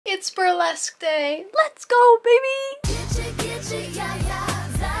It's burlesque day. Let's go, baby!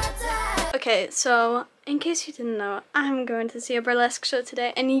 Okay, so in case you didn't know, I'm going to see a burlesque show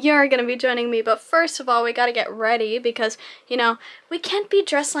today and you're gonna be joining me. But first of all, we gotta get ready because, you know, we can't be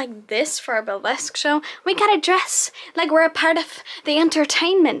dressed like this for a burlesque show. We gotta dress like we're a part of the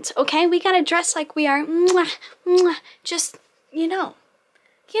entertainment, okay? We gotta dress like we are just, you know,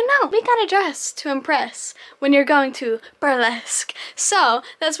 we gotta dress to impress when you're going to burlesque. So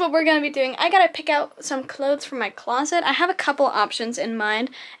that's what we're gonna be doing. I gotta pick out some clothes from my closet. I have a couple options in mind,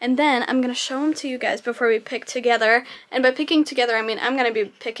 and then I'm gonna show them to you guys before we pick together. And by picking together, I mean I'm gonna be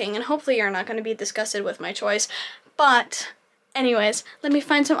picking, and hopefully you're not gonna be disgusted with my choice. But anyways, let me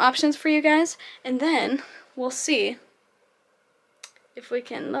find some options for you guys, and then we'll see if we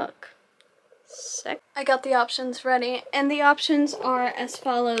can look. I got the options ready, and the options are as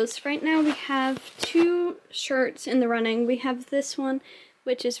follows. Right now we have two shirts in the running. We have this one,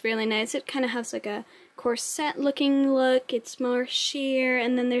 which is really nice. It kind of has like a corset looking look. It's more sheer.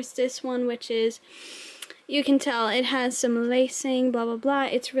 And then there's this one, which is, you can tell it has some lacing, blah blah blah.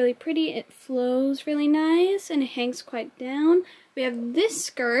 It's really pretty. It flows really nice and it hangs quite down. We have this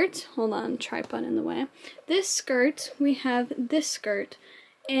skirt. Hold on, tripod in the way. This skirt. We have this skirt.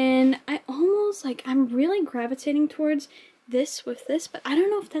 And I almost, like, I'm really gravitating towards this with this, but I don't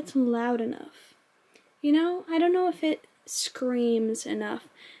know if that's loud enough. You know, I don't know if it screams enough.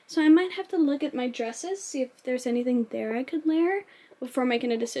 So I might have to look at my dresses, see if there's anything there I could layer before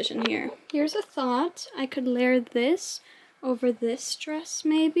making a decision here. Here's a thought. I could layer this over this dress,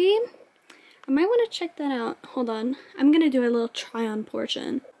 maybe. I might want to check that out. Hold on. I'm going to do a little try-on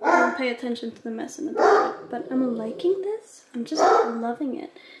portion. Don't pay attention to the mess in the background. But I'm liking this. I'm just loving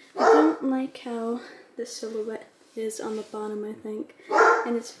it. I don't like how the silhouette is on the bottom, I think.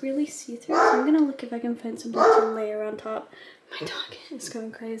 And it's really see-through, so I'm going to look if I can find something to layer on top. My dog is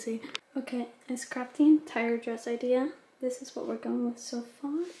going crazy. Okay, I scrapped the entire dress idea. This is what we're going with so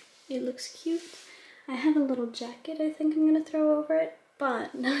far. It looks cute. I have a little jacket I think I'm going to throw over it.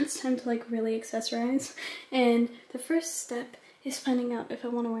 But now it's time to like really accessorize, and the first step is finding out if I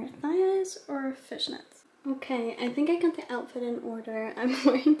want to wear thighs or fishnets. Okay, I think I got the outfit in order. I'm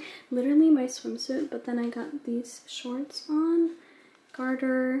wearing literally my swimsuit, but then I got these shorts on.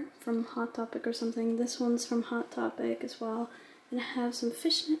 Garter from Hot Topic or something. This one's from Hot Topic as well. And I have some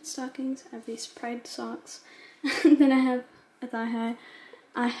fishnet stockings. I have these Pride socks. And then I have a thigh high.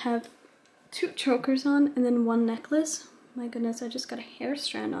 I have two chokers on and then one necklace. My goodness, I just got a hair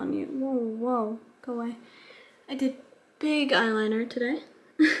strand on you. Whoa, whoa, go away. I did big eyeliner today.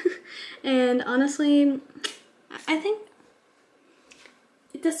 And honestly, I think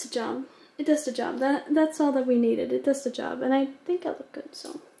it does the job. It does the job. That's all that we needed. It does the job. And I think I look good,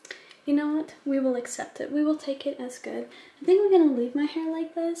 so you know what? We will accept it. We will take it as good. I think we're gonna leave my hair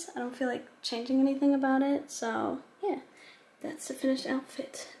like this. I don't feel like changing anything about it, so yeah. That's the finished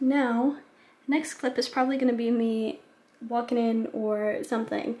outfit. Now, next clip is probably gonna be me walking in or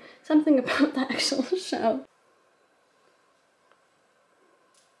something about the actual show.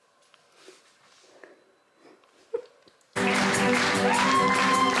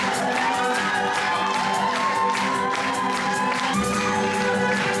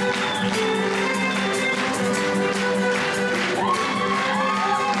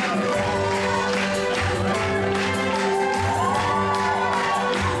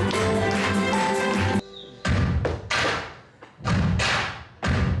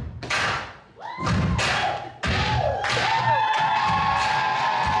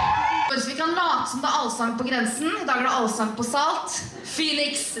 Som det er allsang på grensen. I dag er det allsang på salt.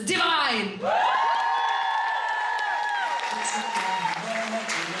 Phoenix Divine!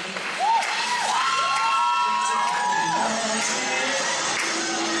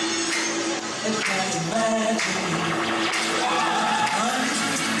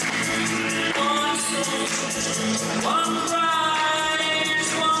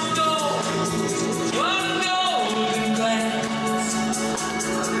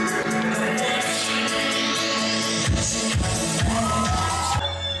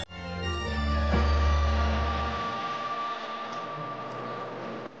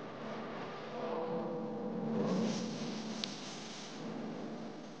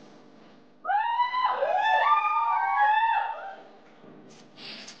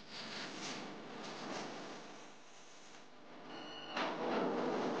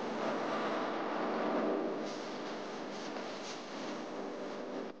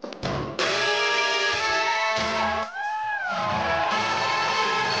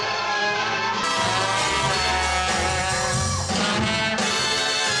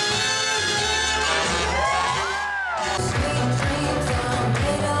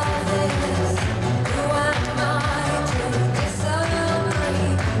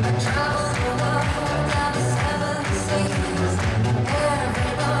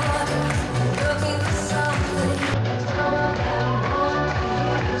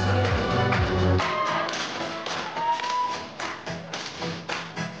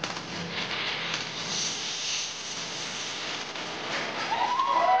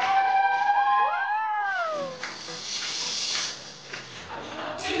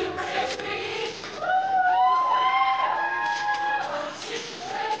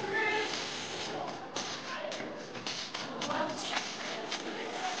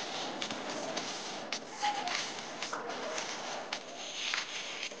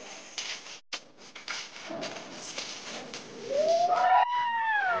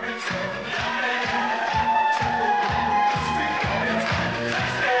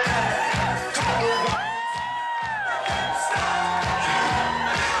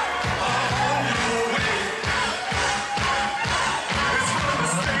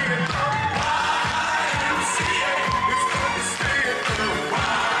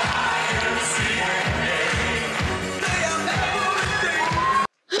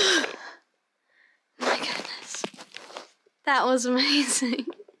 That was amazing.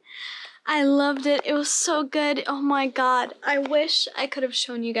 I loved it. It was so good. Oh my god. I wish I could have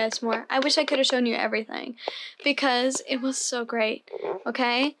shown you guys more. I wish I could have shown you everything because it was so great.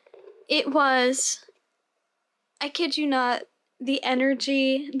 Okay? It was, I kid you not, the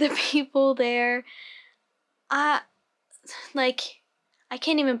energy, the people there. Like, I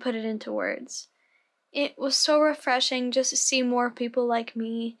can't even put it into words. It was so refreshing just to see more people like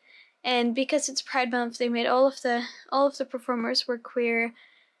me. And because it's Pride Month, they made all of the performers were queer.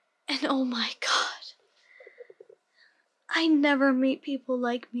 And oh my god. I never meet people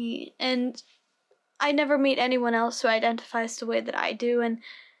like me, and I never meet anyone else who identifies the way that I do, and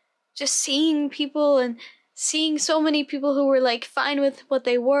just seeing people and seeing so many people who were like fine with what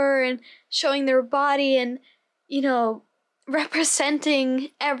they were and showing their body and, you know, representing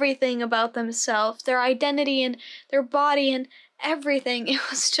everything about themselves, their identity and their body and everything. It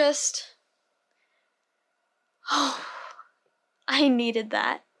was just, oh, I needed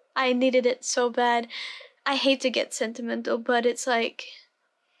that. I needed it so bad. I hate to get sentimental, but it's like,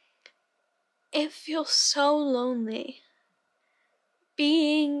 it feels so lonely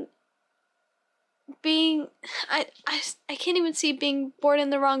being I can't even see being born in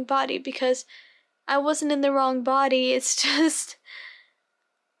the wrong body because I wasn't in the wrong body. It's just,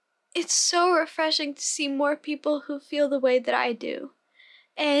 it's so refreshing to see more people who feel the way that I do,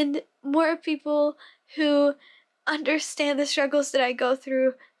 and more people who understand the struggles that I go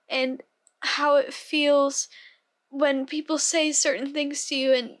through and how it feels when people say certain things to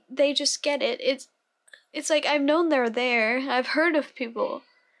you and they just get it. It's like I've known they're there. I've heard of people,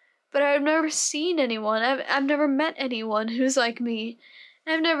 but I've never seen anyone. I've never met anyone who's like me.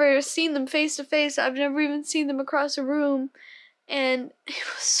 I've never seen them face to face. I've never even seen them across a room. And it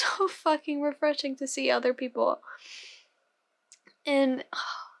was so fucking refreshing to see other people. And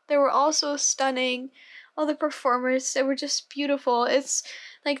they were also stunning. All the performers, they were just beautiful. It's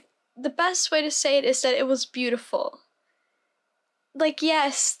like, the best way to say it is that it was beautiful. Like,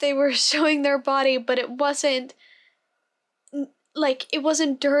 yes, they were showing their body, but it wasn't, like, it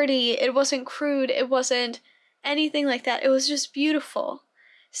wasn't dirty, it wasn't crude, it wasn't anything like that. It was just beautiful.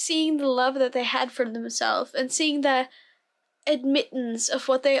 Seeing the love that they had for themselves and seeing the admittance of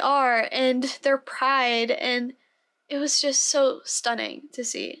what they are and their pride, and it was just so stunning to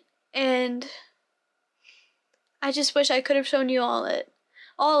see. And I just wish I could have shown you all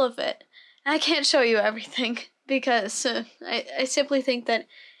of it. I can't show you everything because I simply think that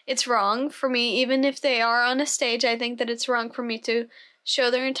it's wrong for me, even if they are on a stage. I think that it's wrong for me to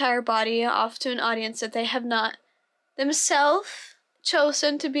show their entire body off to an audience that they have not themselves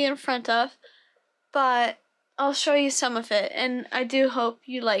chosen to be in front of. But I'll show you some of it, and I do hope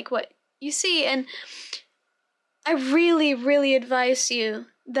you like what you see. And I really, really advise you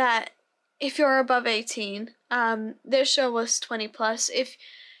that if you're above 18, this show was 20 plus.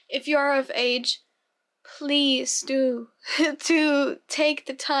 If you're of age, please do to take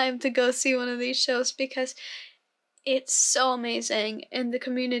the time to go see one of these shows because it's so amazing in the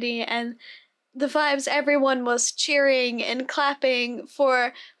community and the vibes. Everyone was cheering and clapping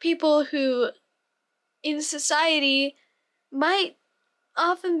for people who in society might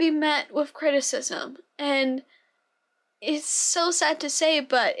often be met with criticism, and it's so sad to say,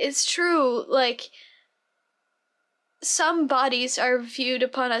 but it's true. Like, some bodies are viewed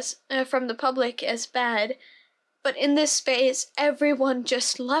upon us from the public as bad, but in this space, everyone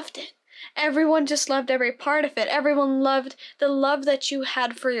just loved it. Everyone just loved every part of it. Everyone loved the love that you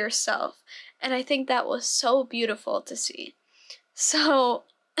had for yourself, and I think that was so beautiful to see. So,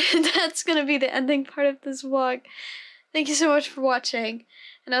 that's gonna be the ending part of this vlog. Thank you so much for watching,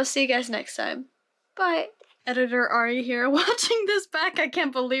 and I'll see you guys next time. Bye! Editor Ari here, watching this back. I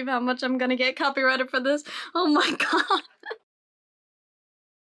can't believe how much I'm gonna get copyrighted for this. Oh my god.